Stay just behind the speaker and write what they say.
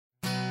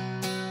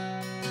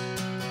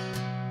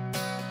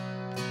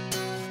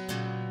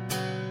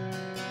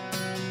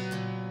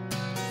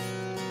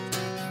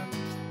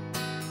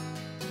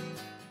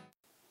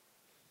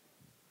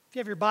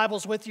you have your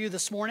Bibles with you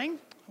this morning,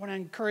 I want to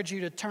encourage you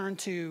to turn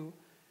to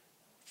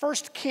 1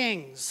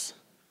 Kings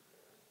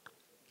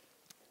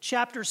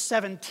chapter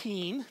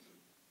 17.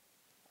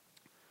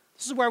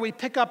 This is where we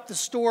pick up the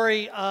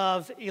story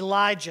of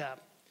Elijah,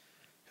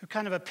 who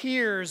kind of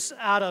appears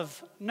out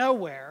of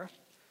nowhere,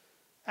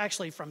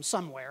 actually from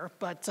somewhere,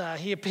 but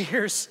he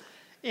appears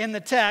in the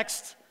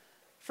text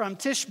from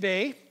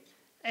Tishbe,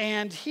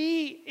 and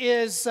he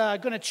is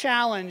going to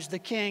challenge the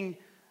king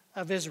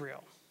of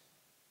Israel.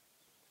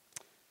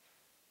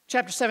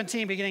 Chapter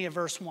 17, beginning at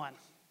verse 1.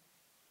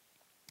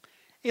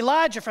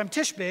 Elijah from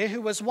Tishbe, who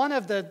was one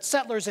of the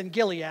settlers in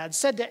Gilead,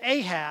 said to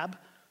Ahab,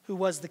 who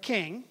was the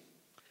king,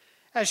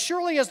 "As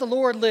surely as the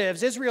Lord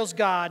lives, Israel's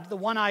God, the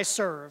one I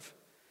serve,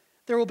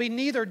 there will be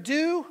neither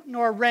dew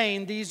nor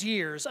rain these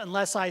years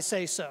unless I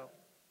say so."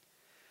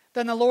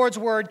 Then the Lord's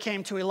word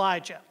came to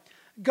Elijah,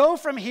 "Go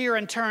from here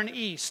and turn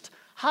east.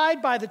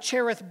 Hide by the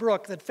Cherith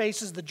brook that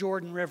faces the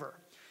Jordan River.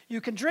 You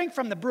can drink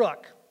from the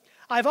brook.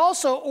 I've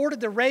also ordered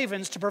the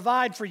ravens to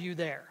provide for you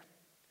there."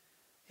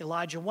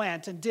 Elijah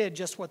went and did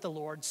just what the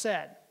Lord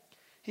said.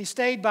 He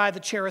stayed by the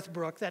Cherith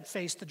brook that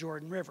faced the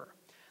Jordan River.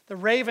 The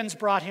ravens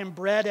brought him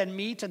bread and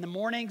meat in the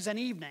mornings and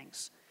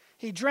evenings.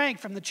 He drank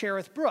from the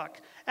Cherith brook.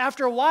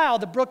 After a while,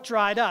 the brook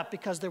dried up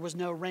because there was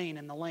no rain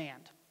in the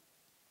land.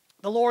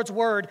 The Lord's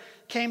word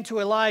came to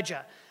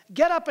Elijah,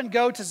 "Get up and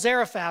go to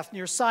Zarephath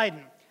near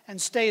Sidon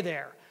and stay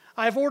there.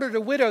 I have ordered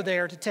a widow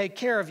there to take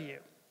care of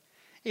you."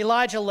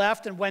 Elijah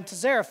left and went to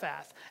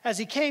Zarephath. As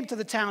he came to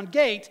the town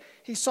gate,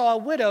 he saw a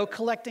widow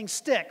collecting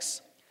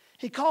sticks.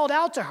 He called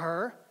out to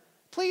her,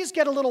 "Please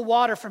get a little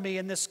water for me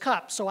in this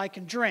cup so I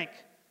can drink."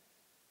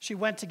 She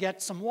went to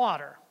get some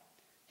water.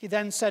 He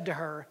then said to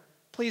her,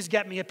 "Please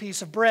get me a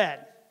piece of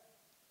bread."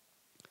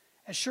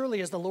 "As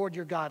surely as the Lord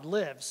your God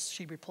lives,"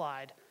 she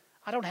replied,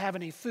 "I don't have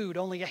any food,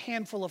 only a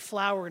handful of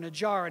flour in a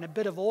jar and a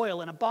bit of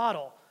oil in a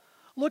bottle.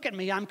 Look at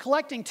me, I'm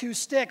collecting 2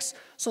 sticks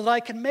so that I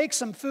can make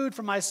some food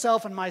for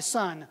myself and my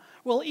son.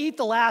 We'll eat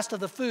the last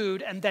of the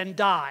food and then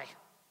die."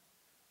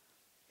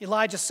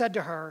 Elijah said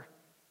to her,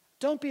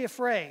 "Don't be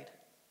afraid.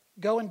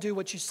 Go and do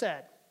what you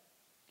said.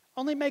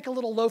 Only make a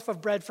little loaf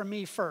of bread for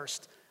me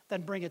first,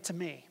 then bring it to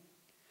me.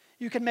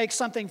 You can make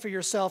something for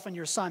yourself and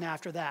your son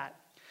after that.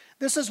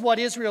 This is what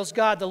Israel's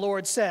God, the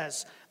Lord,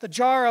 says. The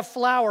jar of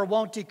flour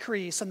won't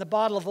decrease and the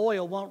bottle of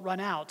oil won't run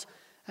out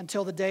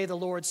until the day the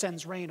Lord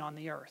sends rain on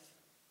the earth."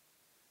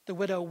 The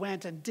widow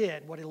went and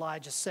did what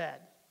Elijah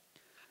said.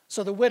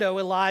 So the widow,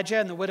 Elijah,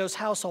 and the widow's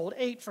household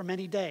ate for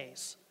many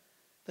days.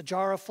 The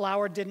jar of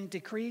flour didn't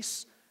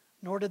decrease,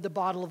 nor did the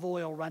bottle of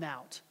oil run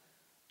out,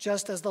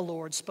 just as the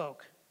Lord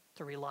spoke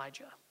through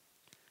Elijah.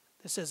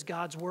 This is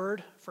God's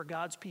word for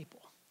God's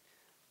people.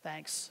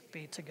 Thanks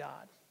be to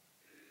God.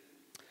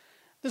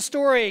 The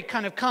story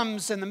kind of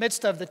comes in the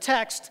midst of the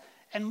text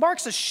and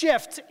marks a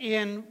shift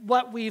in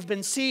what we've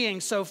been seeing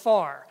so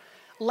far.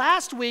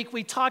 Last week,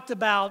 we talked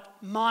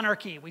about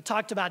monarchy. We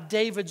talked about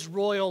David's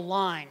royal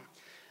line,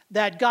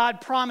 that God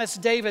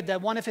promised David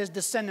that one of his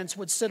descendants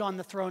would sit on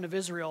the throne of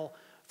Israel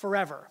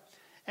forever.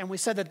 And we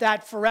said that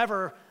that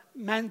forever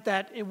meant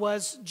that it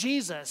was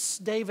Jesus,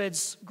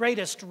 David's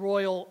greatest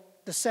royal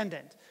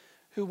descendant,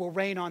 who will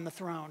reign on the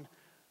throne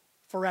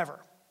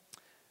forever.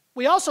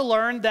 We also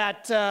learned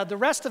that the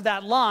rest of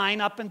that line,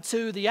 up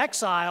into the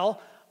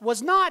exile,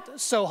 was not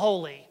so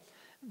holy.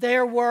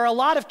 There were a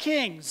lot of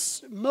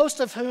kings,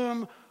 most of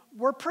whom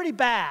were pretty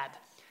bad.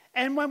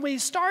 And when we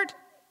start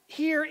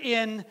here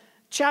in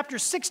chapter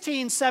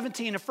 16,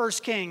 17 of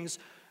 1 Kings,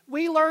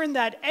 we learn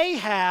that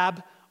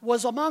Ahab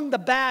was among the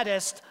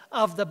baddest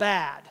of the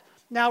bad.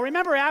 Now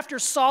remember, after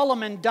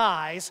Solomon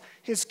dies,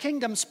 his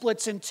kingdom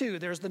splits in two.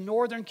 There's the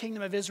northern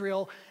kingdom of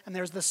Israel and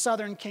there's the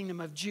southern kingdom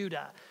of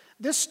Judah.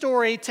 This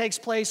story takes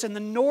place in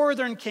the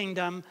northern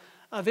kingdom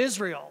of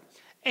Israel.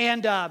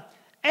 And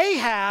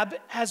Ahab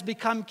has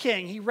become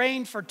king. He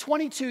reigned for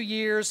 22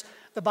 years,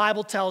 the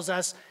Bible tells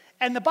us.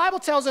 And the Bible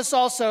tells us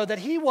also that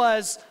he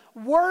was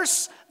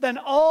worse than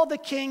all the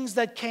kings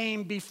that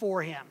came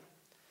before him.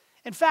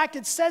 In fact,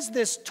 it says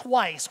this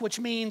twice, which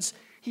means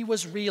he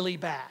was really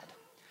bad.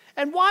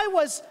 And why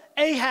was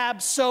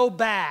Ahab so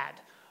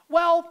bad?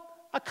 Well,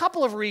 a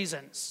couple of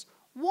reasons.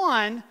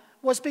 One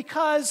was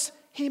because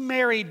he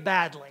married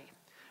badly.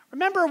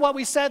 Remember what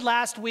we said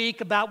last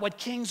week about what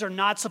kings are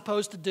not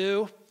supposed to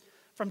do?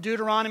 From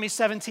Deuteronomy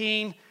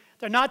 17,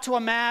 they're not to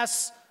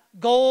amass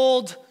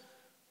gold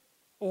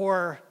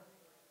or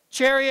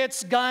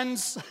chariots,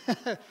 guns,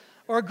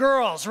 or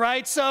girls,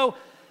 right? So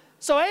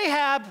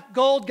Ahab,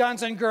 gold,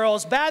 guns, and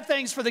girls, bad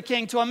things for the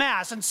king to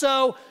amass. And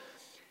so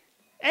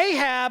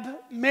Ahab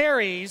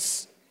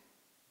marries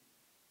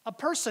a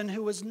person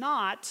who is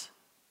not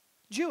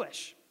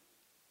Jewish.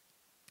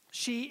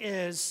 She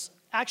is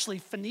actually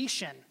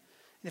Phoenician.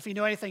 And if you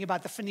know anything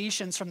about the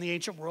Phoenicians from the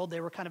ancient world,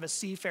 they were kind of a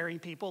seafaring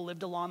people,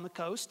 lived along the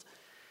coast.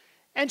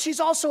 And she's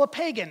also a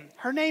pagan.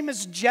 Her name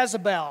is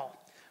Jezebel.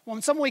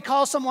 When we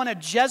call someone a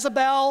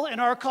Jezebel in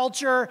our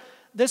culture,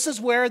 this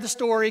is where the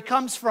story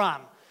comes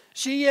from.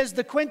 She is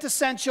the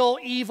quintessential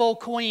evil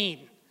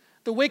queen,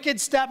 the wicked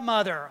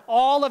stepmother,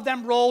 all of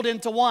them rolled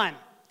into one.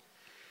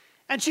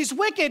 And she's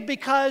wicked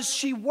because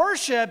she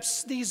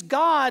worships these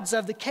gods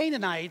of the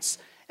Canaanites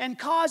and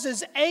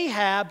causes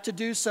Ahab to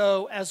do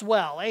so as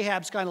well.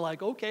 Ahab's kind of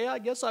like, okay, I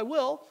guess I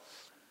will.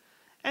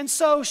 And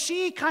so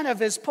she kind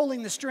of is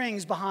pulling the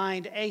strings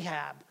behind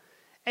Ahab.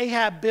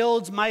 Ahab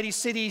builds mighty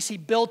cities. He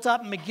built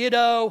up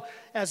Megiddo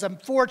as a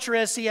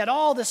fortress. He had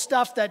all the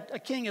stuff that a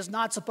king is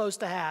not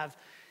supposed to have,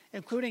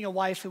 including a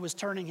wife who was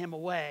turning him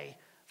away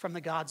from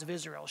the gods of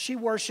Israel. She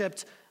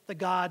worshiped the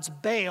gods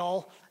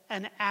Baal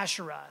and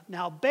Asherah.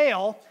 Now,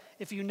 Baal,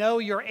 if you know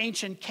your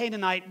ancient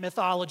Canaanite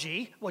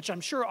mythology, which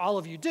I'm sure all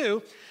of you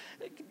do,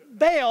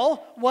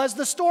 Baal was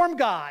the storm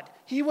god.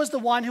 He was the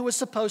one who was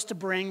supposed to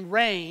bring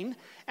rain,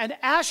 and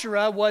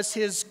Asherah was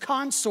his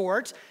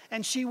consort,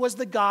 and she was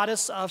the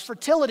goddess of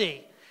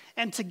fertility.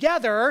 And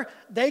together,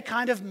 they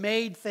kind of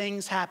made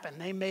things happen.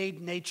 They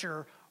made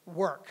nature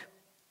work.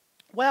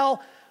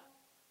 Well,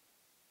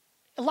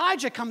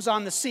 Elijah comes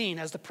on the scene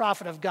as the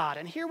prophet of God,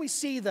 and here we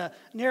see the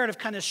narrative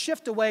kind of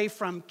shift away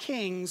from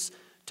kings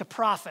to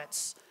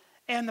prophets.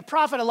 And the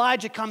prophet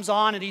Elijah comes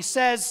on and he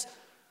says,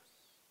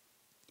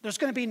 there's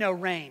going to be no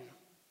rain,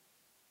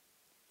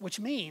 which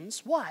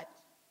means what?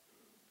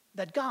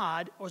 That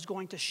God was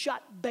going to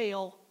shut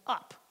Baal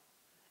up,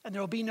 and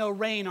there will be no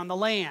rain on the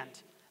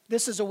land.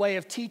 This is a way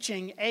of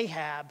teaching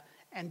Ahab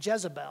and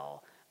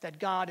Jezebel that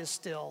God is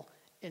still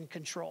in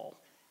control.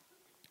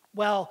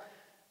 Well,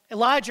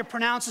 Elijah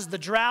pronounces the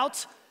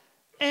drought,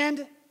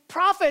 and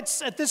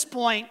prophets at this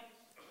point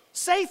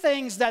say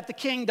things that the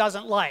king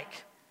doesn't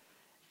like.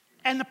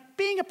 And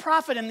being a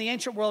prophet in the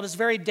ancient world is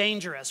very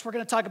dangerous. We're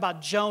going to talk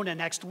about Jonah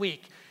next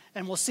week,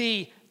 and we'll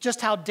see just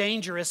how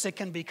dangerous it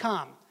can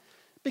become.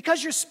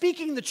 Because you're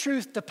speaking the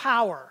truth to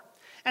power.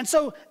 And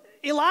so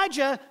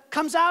Elijah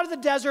comes out of the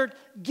desert,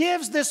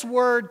 gives this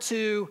word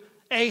to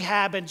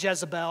Ahab and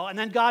Jezebel, and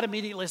then God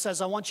immediately says,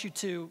 I want you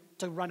to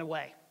run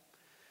away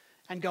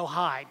and go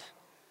hide.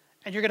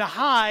 And you're going to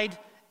hide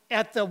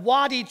at the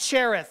Wadi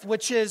Cherith,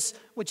 which is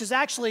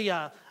actually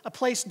a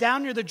place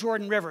down near the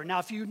Jordan River. Now,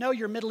 if you know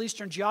your Middle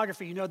Eastern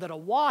geography, you know that a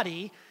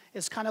wadi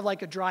is kind of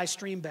like a dry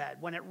stream bed.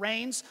 When it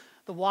rains,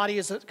 the wadi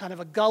is kind of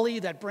a gully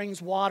that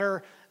brings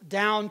water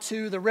down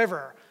to the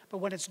river. But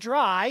when it's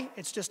dry,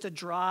 it's just a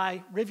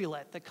dry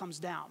rivulet that comes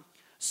down.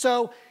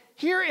 So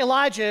here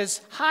Elijah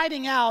is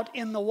hiding out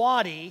in the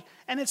wadi,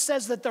 and it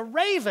says that the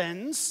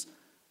ravens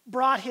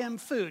brought him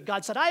food.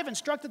 God said, I have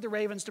instructed the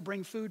ravens to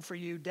bring food for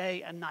you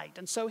day and night.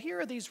 And so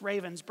here are these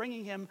ravens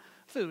bringing him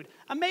food.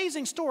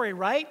 Amazing story,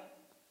 right?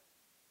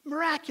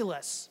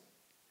 Miraculous.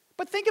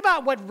 But think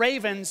about what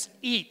ravens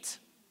eat.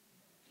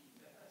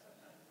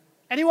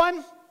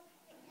 Anyone?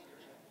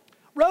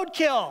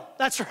 Roadkill.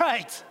 That's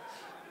right.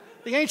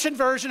 The ancient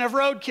version of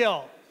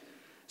roadkill.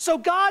 So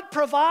God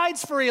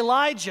provides for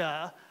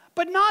Elijah,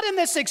 but not in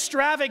this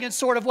extravagant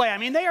sort of way. I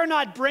mean, they are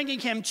not bringing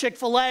him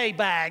Chick-fil-A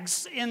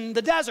bags in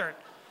the desert.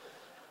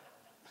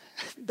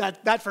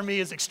 That for me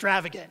is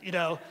extravagant, you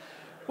know.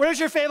 Where does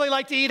your family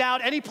like to eat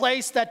out? Any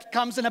place that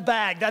comes in a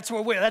bag. That's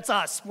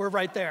us. We're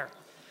right there.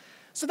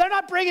 So they're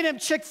not bringing him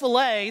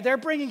Chick-fil-A. They're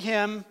bringing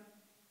him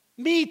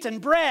meat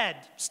and bread,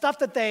 stuff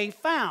that they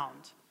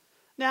found.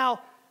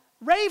 Now,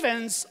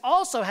 ravens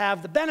also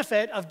have the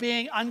benefit of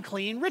being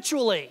unclean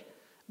ritually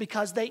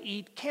because they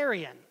eat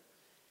carrion.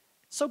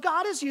 So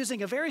God is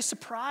using a very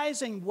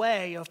surprising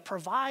way of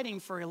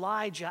providing for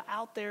Elijah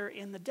out there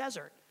in the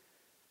desert.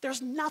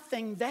 There's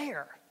nothing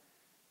there.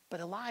 But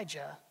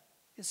Elijah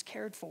is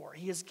cared for.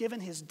 He is given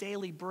his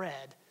daily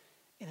bread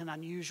in an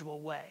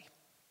unusual way.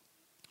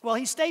 Well,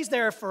 he stays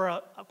there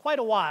for quite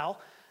a while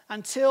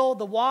until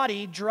the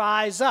wadi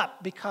dries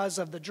up because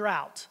of the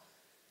drought.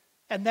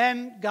 And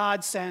then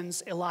God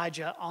sends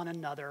Elijah on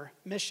another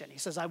mission. He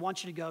says, I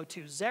want you to go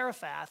to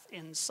Zarephath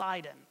in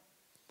Sidon.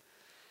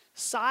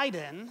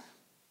 Sidon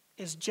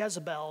is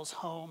Jezebel's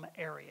home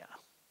area.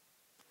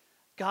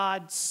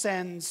 God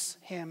sends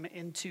him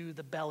into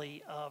the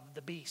belly of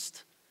the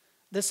beast.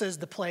 This is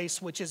the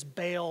place which is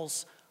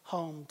Baal's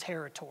home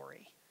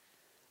territory.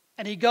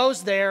 And he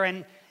goes there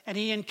and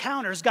he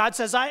encounters, God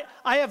says, I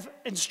have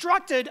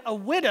instructed a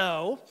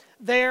widow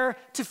there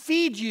to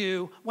feed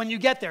you when you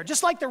get there.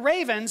 Just like the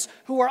ravens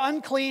who are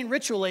unclean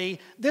ritually,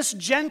 this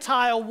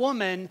Gentile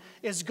woman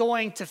is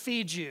going to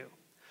feed you.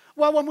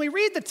 Well, when we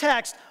read the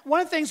text,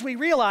 one of the things we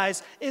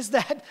realize is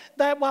that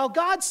while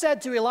God said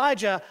to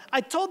Elijah,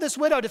 I told this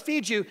widow to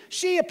feed you,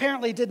 she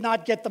apparently did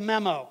not get the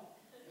memo.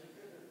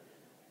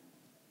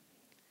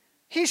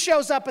 He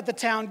shows up at the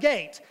town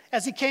gate.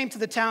 As he came to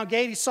the town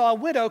gate, he saw a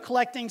widow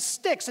collecting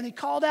sticks, and he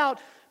called out,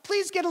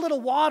 please get a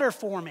little water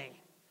for me.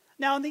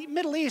 Now, in the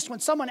Middle East, when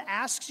someone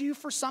asks you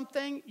for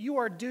something, you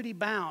are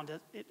duty-bound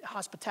at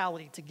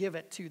hospitality to give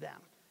it to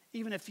them,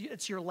 even if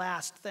it's your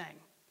last thing.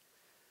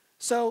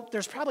 So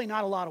there's probably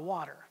not a lot of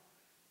water,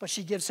 but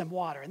she gives him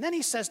water. And then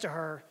he says to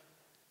her,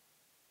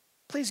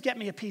 please get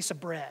me a piece of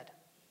bread.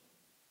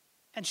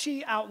 And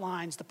she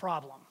outlines the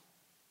problem.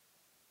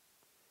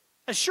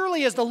 As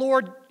surely as the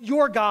Lord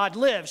your God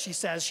lives, she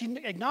says, she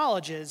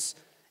acknowledges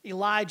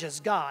Elijah's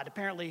God.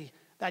 Apparently,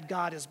 that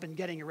God has been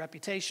getting a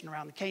reputation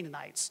around the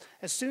Canaanites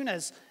as soon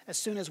as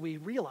we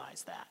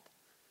realize that.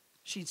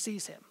 She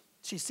sees him.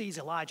 She sees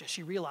Elijah.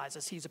 She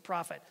realizes he's a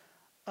prophet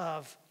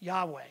of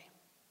Yahweh.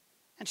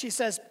 And she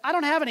says, I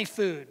don't have any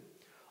food.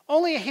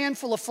 Only a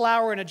handful of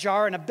flour in a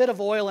jar and a bit of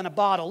oil in a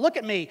bottle. Look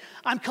at me.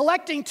 I'm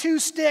collecting 2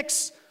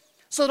 sticks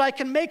so that I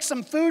can make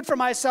some food for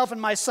myself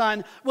and my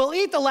son. We'll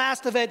eat the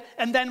last of it,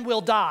 and then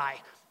we'll die.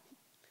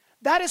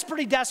 That is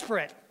pretty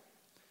desperate.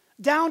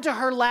 Down to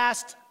her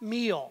last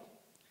meal.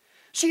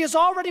 She is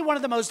already one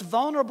of the most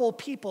vulnerable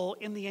people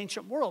in the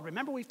ancient world.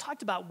 Remember, we've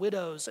talked about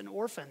widows and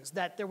orphans,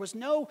 that there was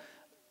no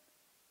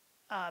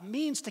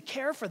means to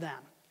care for them.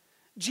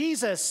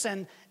 Jesus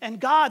and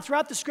God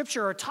throughout the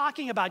scripture are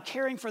talking about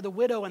caring for the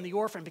widow and the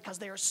orphan because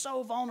they are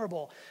so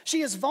vulnerable.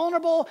 She is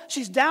vulnerable.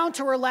 She's down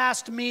to her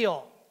last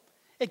meal.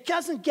 It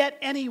doesn't get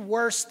any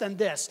worse than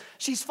this.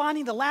 She's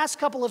finding the last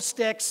couple of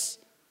sticks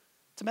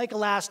to make a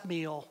last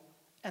meal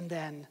and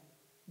then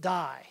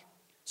die.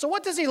 So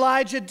what does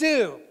Elijah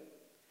do?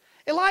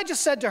 Elijah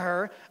said to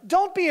her,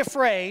 don't be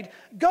afraid.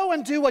 Go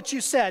and do what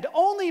you said.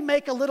 Only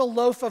make a little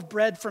loaf of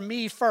bread for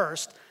me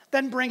first,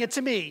 then bring it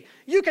to me.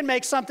 You can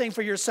make something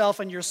for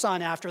yourself and your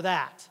son after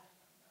that.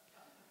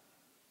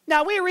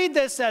 Now, we read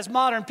this as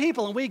modern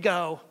people and we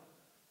go,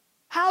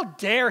 how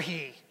dare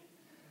he?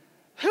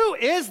 Who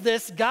is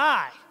this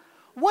guy?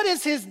 What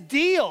is his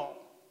deal?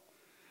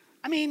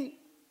 I mean,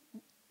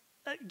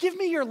 give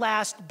me your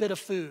last bit of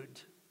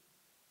food.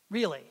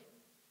 Really.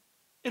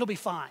 It'll be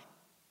fine.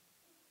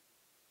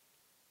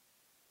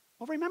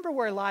 Well, remember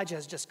where Elijah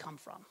has just come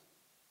from.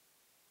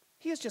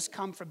 He has just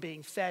come from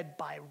being fed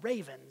by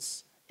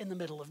ravens in the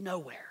middle of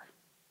nowhere.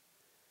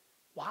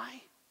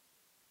 Why?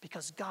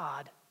 Because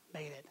God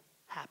made it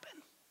happen.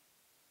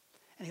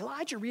 And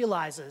Elijah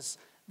realizes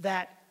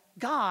that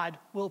God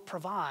will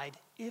provide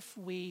if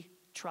we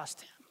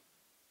trust him.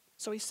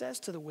 So he says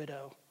to the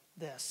widow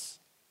this.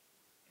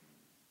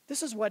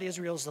 This is what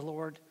Israel's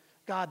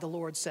God the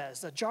Lord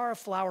says. The jar of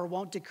flour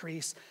won't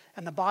decrease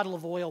and the bottle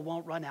of oil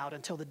won't run out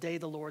until the day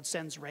the Lord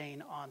sends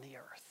rain on the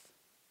earth.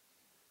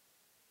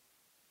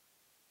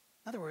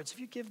 In other words, if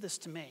you give this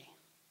to me,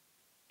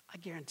 I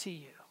guarantee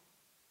you,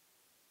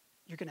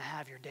 you're going to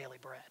have your daily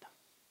bread.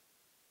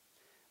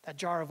 That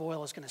jar of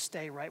oil is going to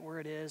stay right where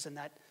it is, and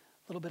that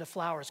little bit of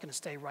flour is going to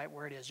stay right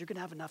where it is. You're going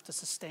to have enough to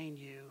sustain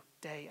you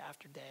day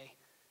after day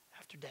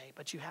after day,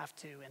 but you have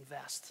to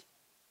invest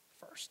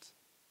first.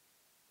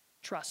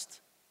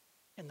 Trust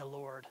in the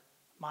Lord,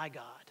 my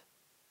God.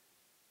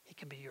 He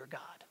can be your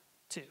God,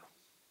 too.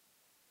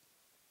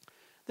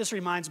 This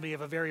reminds me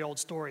of a very old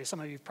story. Some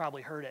of you have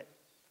probably heard it.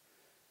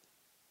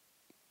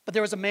 But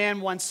there was a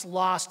man once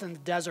lost in the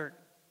desert.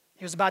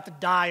 He was about to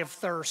die of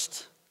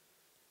thirst.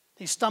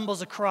 He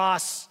stumbles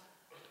across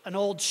an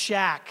old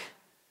shack,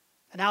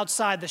 and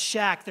outside the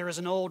shack there is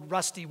an old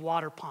rusty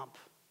water pump.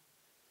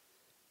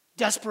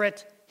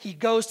 Desperate, he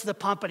goes to the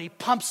pump and he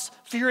pumps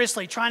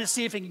furiously, trying to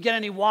see if he can get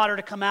any water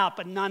to come out,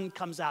 but none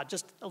comes out.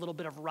 Just a little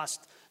bit of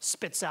rust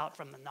spits out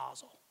from the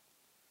nozzle.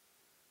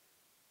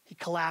 He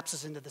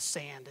collapses into the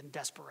sand in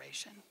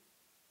desperation,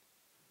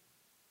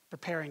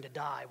 preparing to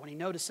die, when he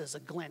notices a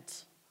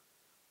glint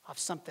of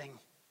something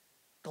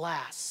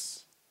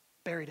glass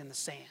buried in the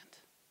sand.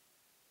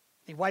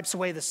 He wipes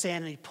away the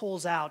sand and he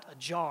pulls out a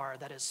jar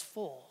that is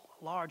full,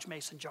 a large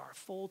mason jar,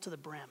 full to the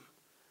brim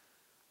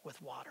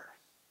with water.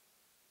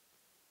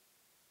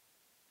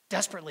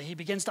 Desperately, he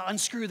begins to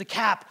unscrew the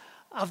cap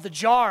of the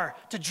jar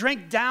to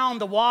drink down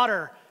the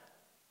water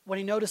when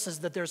he notices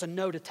that there's a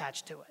note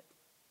attached to it.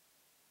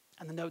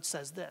 And the note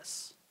says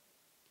this: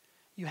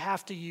 you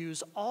have to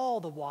use all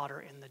the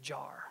water in the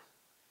jar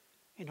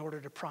in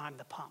order to prime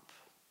the pump.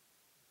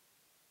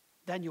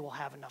 Then you will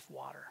have enough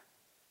water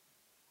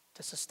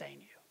to sustain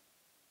you.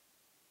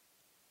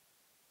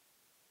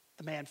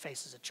 The man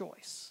faces a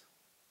choice.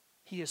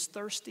 He is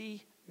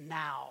thirsty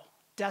now,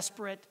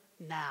 desperate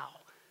now.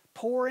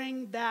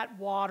 Pouring that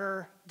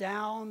water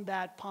down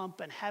that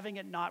pump and having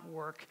it not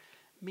work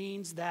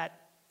means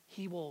that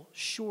he will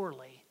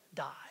surely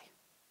die.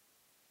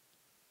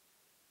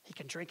 He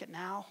can drink it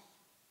now,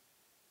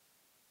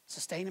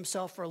 sustain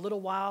himself for a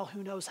little while,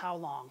 who knows how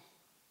long,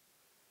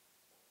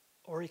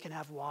 or he can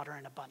have water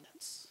in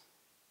abundance.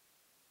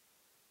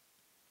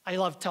 I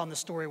love telling the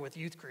story with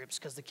youth groups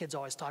because the kids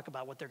always talk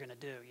about what they're going to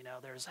do. You know,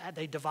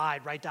 they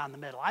divide right down the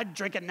middle. I'd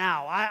drink it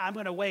now. I'm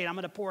going to wait. I'm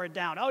going to pour it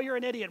down. Oh, you're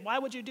an idiot. Why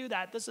would you do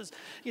that? This is,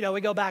 we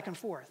go back and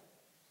forth.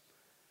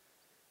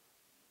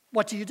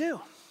 What do you do?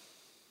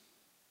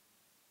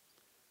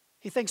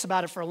 He thinks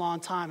about it for a long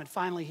time, and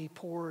finally he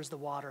pours the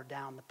water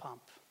down the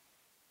pump.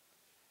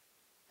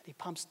 And he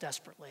pumps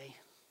desperately.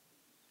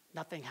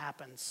 Nothing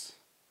happens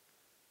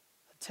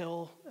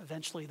until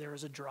eventually there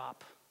is a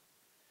drop,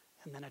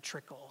 and then a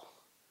trickle,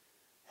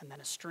 and then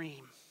a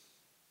stream.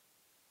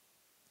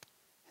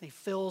 And he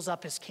fills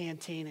up his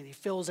canteen, and he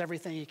fills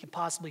everything he can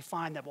possibly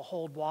find that will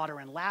hold water.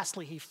 And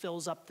lastly, he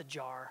fills up the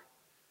jar.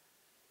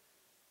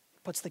 He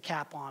puts the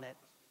cap on it,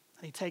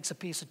 and he takes a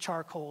piece of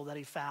charcoal that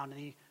he found, and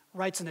he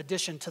writes an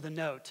addition to the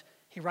note.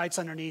 He writes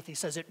underneath, he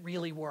says, "It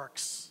really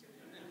works."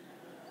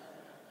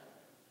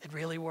 It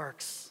really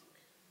works.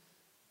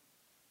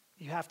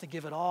 You have to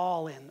give it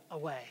all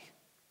away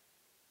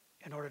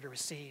in order to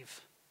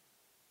receive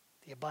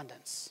the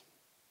abundance.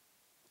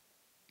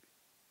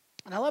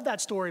 And I love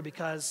that story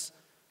because,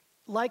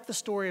 like the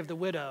story of the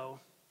widow,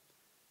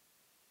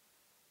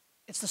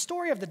 it's the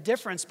story of the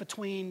difference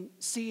between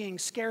seeing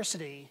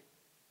scarcity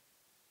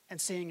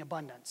and seeing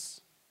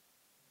abundance.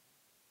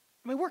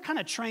 I mean, we're kind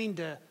of trained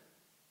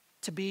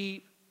to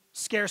be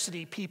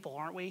scarcity people,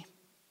 aren't we?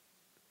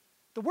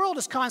 The world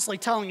is constantly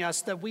telling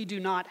us that we do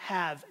not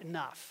have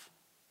enough.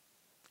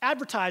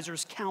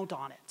 Advertisers count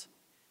on it.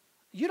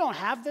 You don't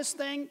have this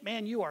thing?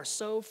 Man, you are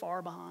so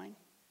far behind.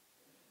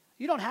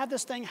 You don't have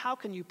this thing? How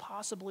can you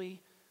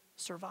possibly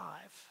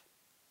survive?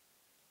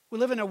 We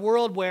live in a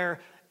world where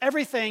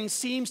everything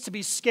seems to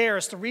be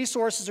scarce. The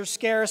resources are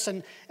scarce,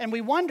 and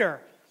we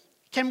wonder,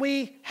 can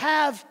we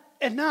have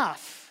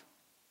enough?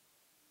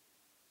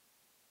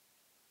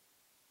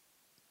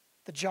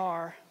 The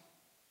jar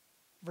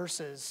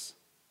versus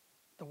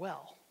the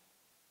well.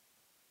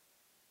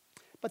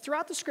 But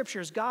throughout the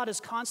scriptures, God is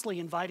constantly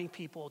inviting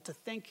people to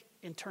think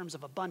in terms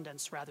of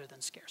abundance rather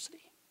than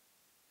scarcity.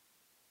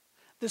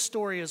 This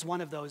story is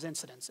one of those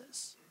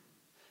incidences.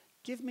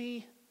 Give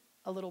me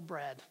a little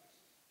bread,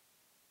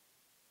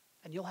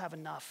 and you'll have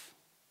enough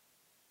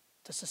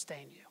to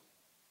sustain you.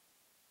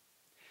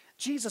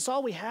 Jesus,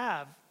 all we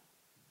have,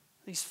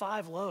 these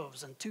 5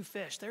 loaves and 2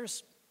 fish.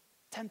 There's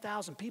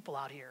 10,000 people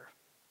out here.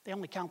 They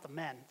only count the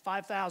men,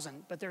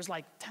 5,000, but there's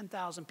like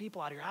 10,000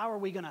 people out here. How are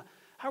we going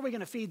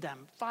to feed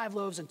them? 5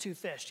 loaves and 2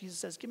 fish. Jesus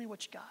says, give me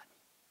what you got.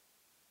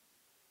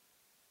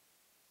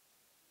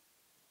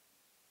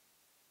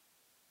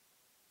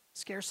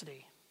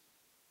 Scarcity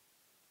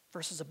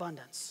versus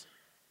abundance.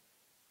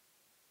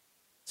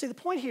 See, the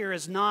point here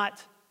is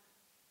not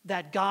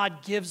that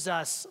God gives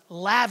us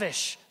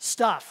lavish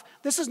stuff.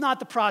 This is not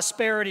the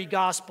prosperity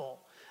gospel.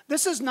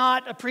 This is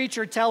not a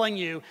preacher telling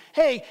you,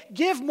 hey,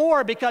 give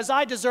more because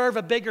I deserve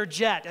a bigger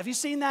jet. Have you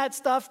seen that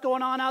stuff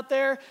going on out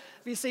there?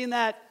 Have you seen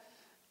that?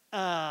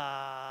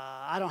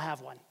 I don't have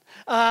one.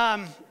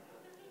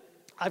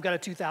 I've got a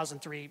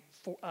 2003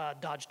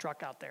 Dodge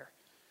truck out there.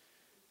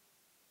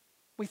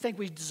 We think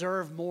we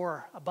deserve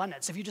more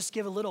abundance. If you just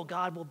give a little,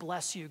 God will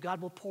bless you.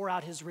 God will pour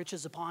out his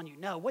riches upon you.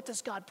 No, what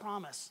does God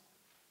promise?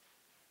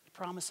 He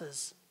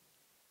promises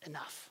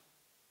enough.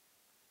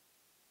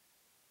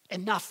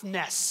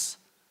 Enoughness.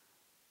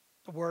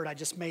 A word I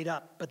just made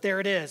up, but there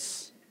it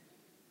is.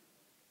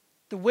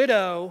 The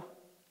widow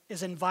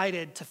is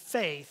invited to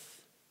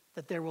faith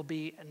that there will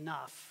be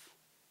enough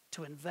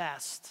to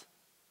invest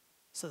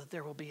so that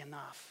there will be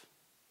enough.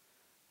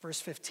 Verse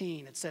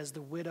 15, it says,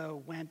 the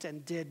widow went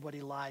and did what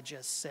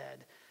Elijah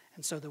said.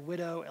 And so the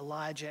widow,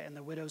 Elijah, and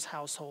the widow's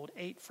household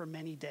ate for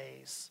many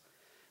days.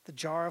 The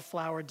jar of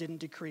flour didn't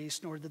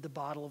decrease, nor did the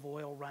bottle of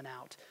oil run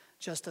out,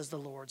 just as the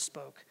Lord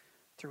spoke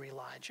through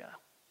Elijah.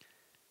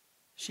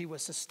 She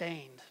was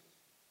sustained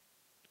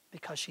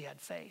because she had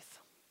faith.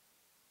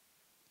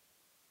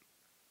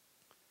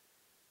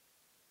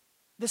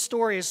 This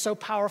story is so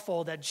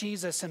powerful that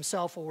Jesus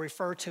himself will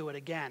refer to it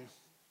again.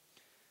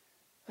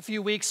 A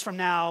few weeks from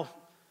now,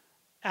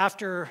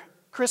 after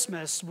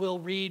Christmas, we'll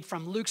read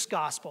from Luke's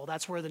gospel.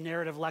 That's where the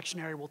narrative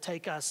lectionary will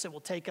take us. It will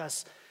take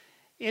us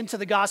into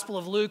the Gospel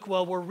of Luke.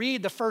 Well, we'll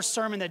read the first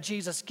sermon that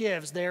Jesus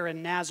gives there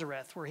in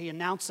Nazareth, where he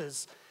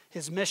announces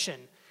his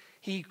mission.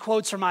 He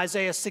quotes from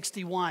Isaiah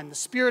 61, the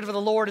Spirit of the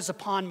Lord is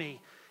upon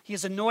me. He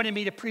has anointed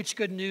me to preach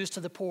good news to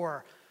the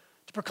poor,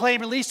 to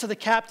proclaim release to the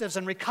captives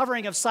and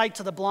recovering of sight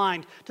to the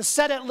blind, to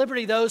set at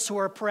liberty those who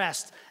are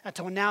oppressed, and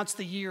to announce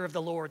the year of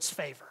the Lord's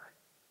favor.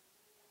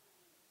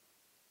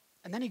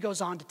 And then he goes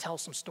on to tell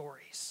some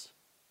stories.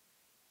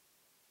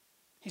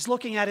 He's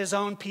looking at his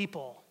own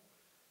people,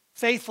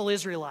 faithful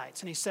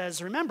Israelites, and he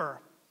says, remember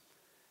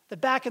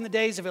that back in the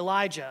days of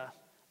Elijah,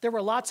 there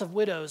were lots of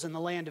widows in the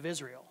land of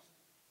Israel.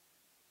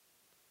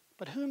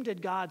 But whom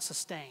did God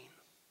sustain?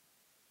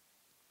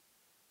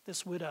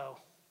 This widow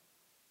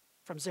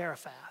from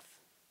Zarephath,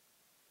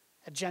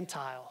 a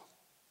Gentile,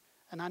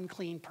 an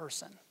unclean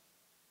person,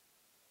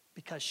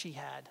 because she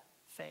had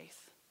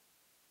faith.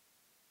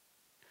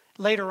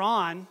 Later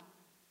on,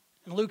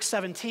 in Luke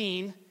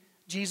 17,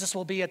 Jesus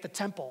will be at the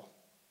temple,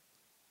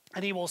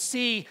 and he will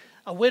see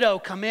a widow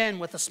come in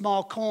with a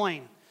small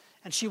coin,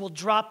 and she will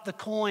drop the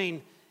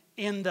coin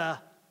in the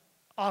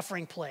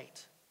offering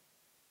plate.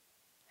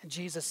 And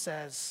Jesus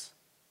says,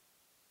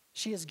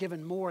 she has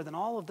given more than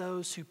all of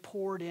those who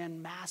poured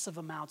in massive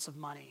amounts of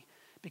money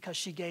because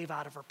she gave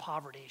out of her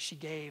poverty. She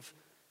gave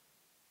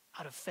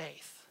out of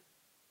faith.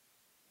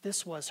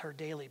 This was her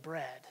daily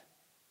bread,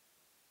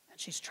 and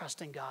she's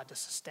trusting God to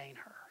sustain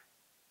her.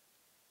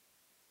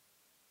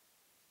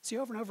 See,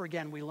 over and over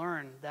again, we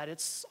learn that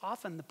it's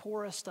often the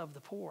poorest of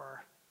the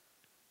poor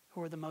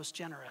who are the most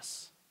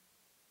generous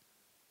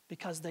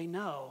because they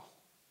know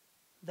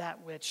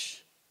that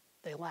which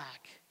they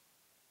lack.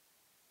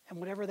 And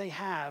whatever they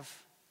have,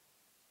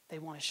 they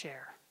want to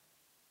share.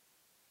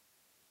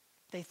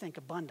 They think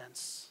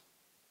abundance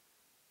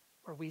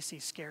where we see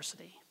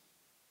scarcity.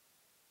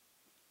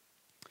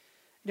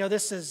 You know,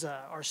 this is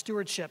our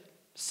stewardship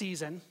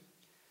season.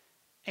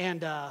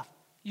 And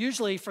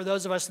usually for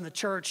those of us in the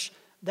church,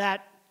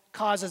 that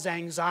causes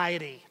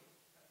anxiety.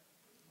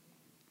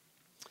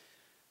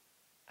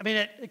 I mean,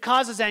 it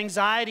causes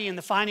anxiety in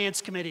the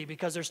finance committee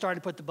because they're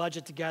starting to put the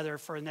budget together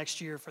for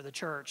next year for the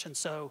church. And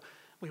so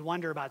we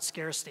wonder about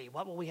scarcity.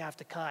 What will we have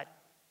to cut?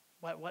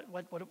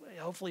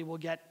 Hopefully we'll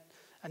get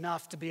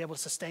enough to be able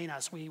to sustain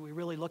us. We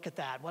really look at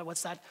that.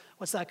 What's that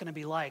going to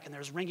be like? And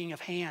there's wringing of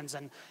hands,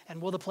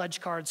 and will the pledge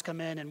cards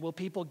come in, and will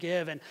people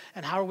give, and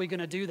how are we going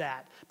to do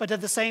that? But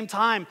at the same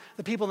time,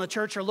 the people in the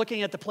church are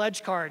looking at the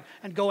pledge card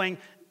and going,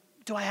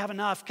 do I have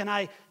enough? Can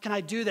I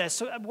do this?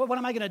 So what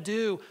am I going to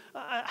do?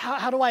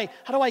 How do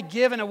I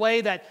give in a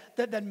way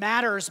that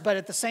matters? But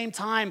at the same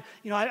time,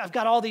 I've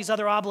got all these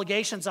other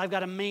obligations I've got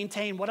to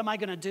maintain. What am I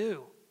going to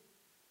do?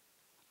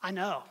 I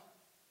know.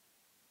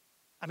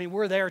 I mean,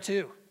 we're there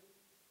too.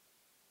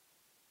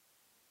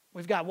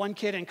 We've got one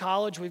kid in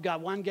college. We've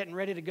got one getting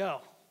ready to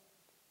go.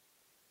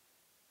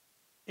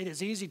 It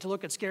is easy to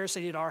look at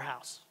scarcity at our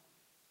house.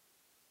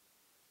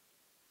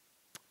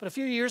 But a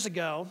few years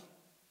ago,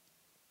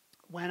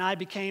 when I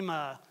became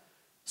a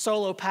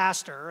solo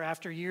pastor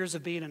after years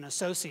of being an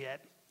associate,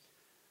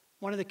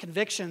 one of the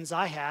convictions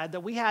I had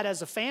that we had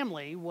as a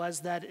family was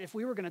that if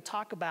we were going to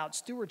talk about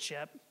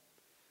stewardship,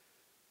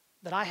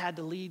 that I had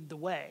to lead the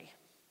way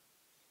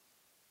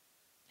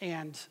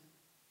and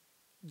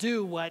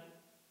do what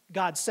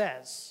God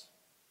says,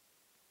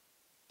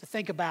 to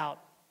think about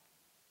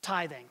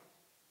tithing,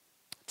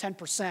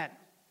 10%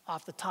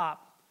 off the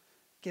top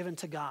given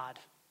to God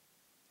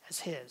as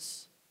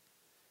His.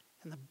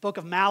 In the book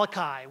of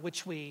Malachi,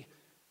 which we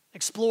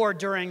explored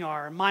during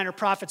our Minor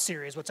Prophet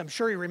series, which I'm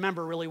sure you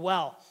remember really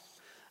well,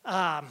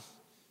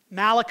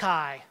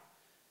 Malachi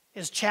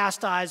is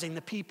chastising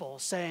the people,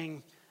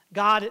 saying,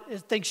 God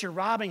thinks you're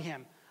robbing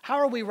Him. How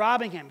are we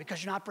robbing Him?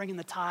 Because you're not bringing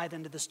the tithe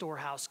into the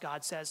storehouse,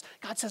 God says.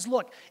 God says,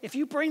 look, if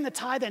you bring the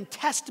tithe, then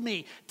test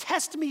me.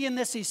 Test me in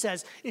this, He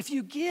says. If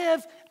you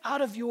give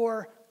out of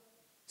your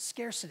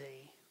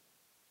scarcity,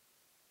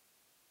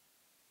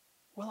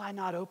 will I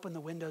not open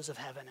the windows of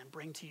heaven and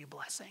bring to you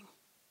blessing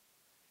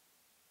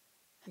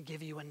and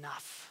give you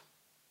enough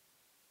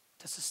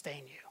to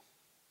sustain you?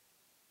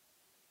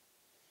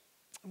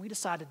 And we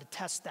decided to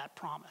test that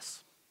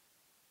promise.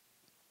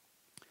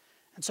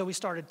 And so we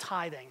started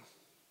tithing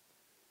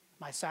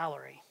my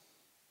salary,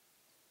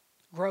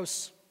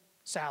 gross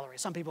salary.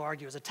 Some people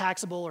argue, is it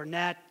taxable or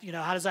net?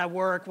 How does that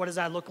work? What does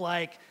that look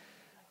like?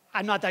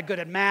 I'm not that good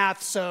at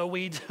math, so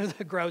we do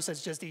the gross.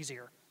 It's just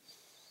easier.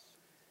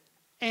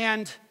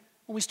 And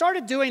when we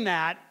started doing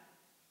that,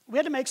 we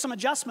had to make some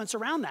adjustments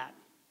around that.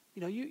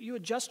 You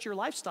adjust your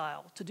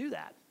lifestyle to do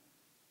that.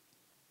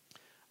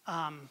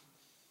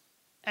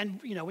 And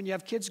when you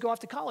have kids go off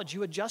to college,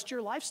 you adjust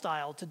your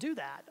lifestyle to do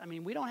that. I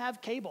mean, we don't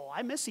have cable.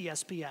 I miss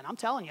ESPN. I'm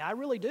telling you, I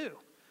really do.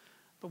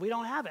 But we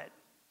don't have it.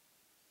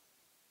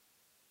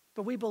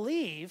 But we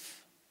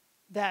believe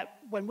that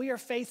when we are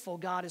faithful,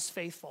 God is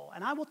faithful.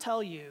 And I will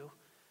tell you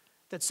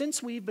that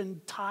since we've been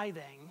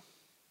tithing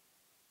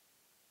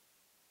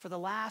for the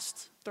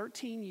last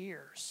 13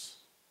 years,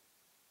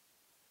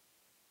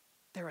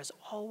 there has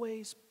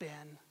always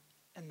been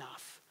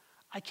enough.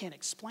 I can't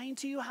explain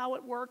to you how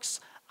it works.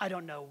 I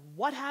don't know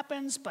what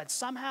happens, but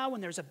somehow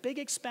when there's a big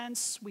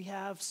expense, we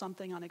have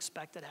something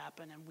unexpected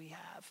happen and we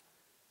have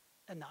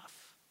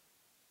enough.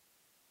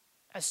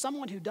 As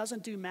someone who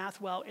doesn't do math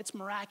well, it's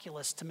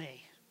miraculous to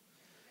me.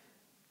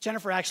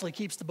 Jennifer actually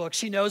keeps the book.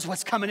 She knows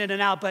what's coming in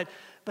and out, but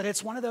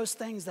it's one of those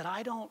things that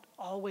I don't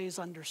always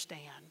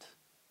understand.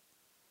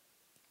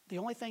 The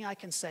only thing I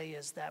can say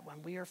is that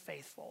when we are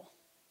faithful,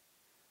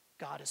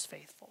 God is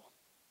faithful.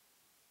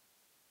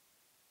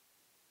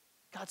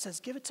 God says,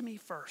 give it to me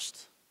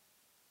first,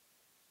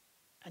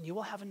 and you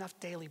will have enough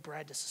daily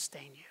bread to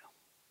sustain you.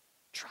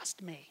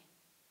 Trust me,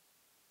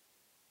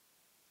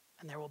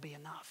 and there will be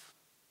enough.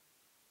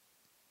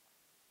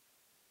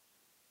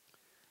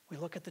 We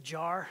look at the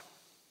jar,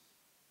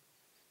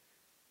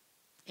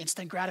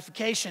 instant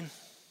gratification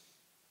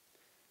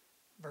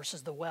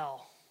versus the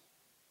well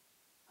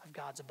of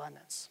God's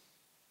abundance.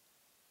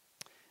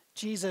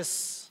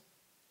 Jesus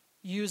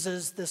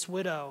uses this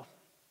widow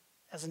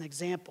as an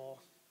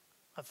example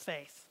of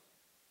faith.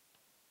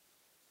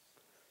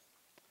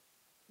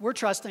 We're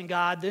trusting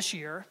God this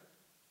year.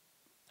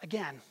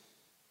 Again,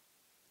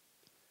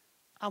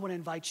 I want to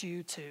invite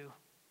you to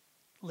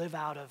live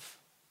out of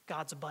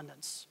God's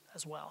abundance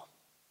as well.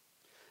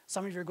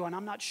 Some of you are going,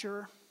 I'm not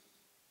sure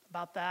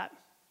about that.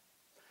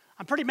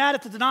 I'm pretty mad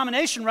at the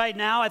denomination right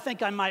now. I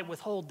think I might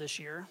withhold this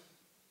year.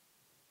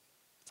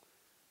 Well,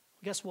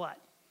 guess what?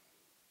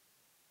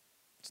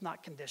 It's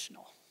not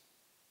conditional.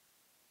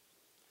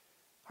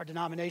 Our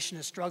denomination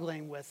is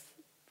struggling with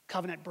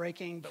covenant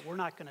breaking, but we're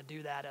not going to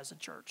do that as a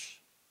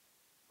church.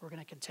 We're going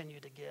to continue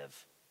to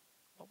give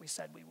what we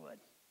said we would.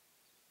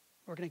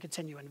 We're going to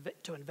continue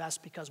to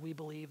invest because we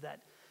believe that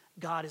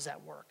God is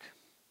at work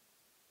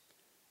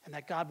and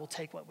that God will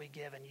take what we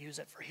give and use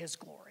it for His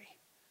glory,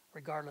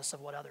 regardless of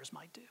what others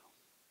might do.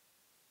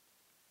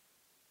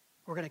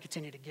 We're going to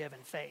continue to give in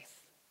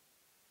faith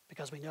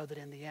because we know that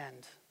in the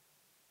end,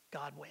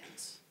 God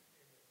wins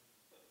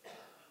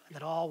and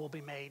that all will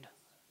be made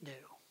new.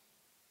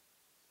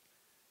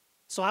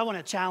 So I want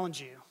to challenge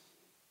you,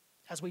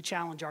 as we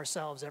challenge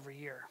ourselves every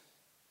year,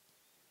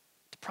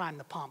 to prime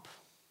the pump,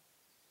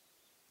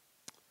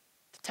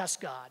 to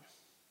test God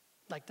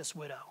like this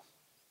widow,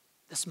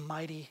 this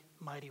mighty,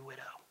 mighty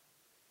widow,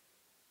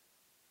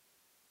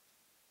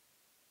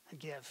 and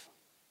give,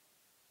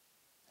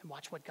 and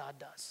watch what God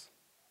does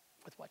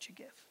with what you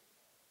give.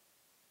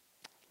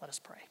 Let us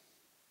pray.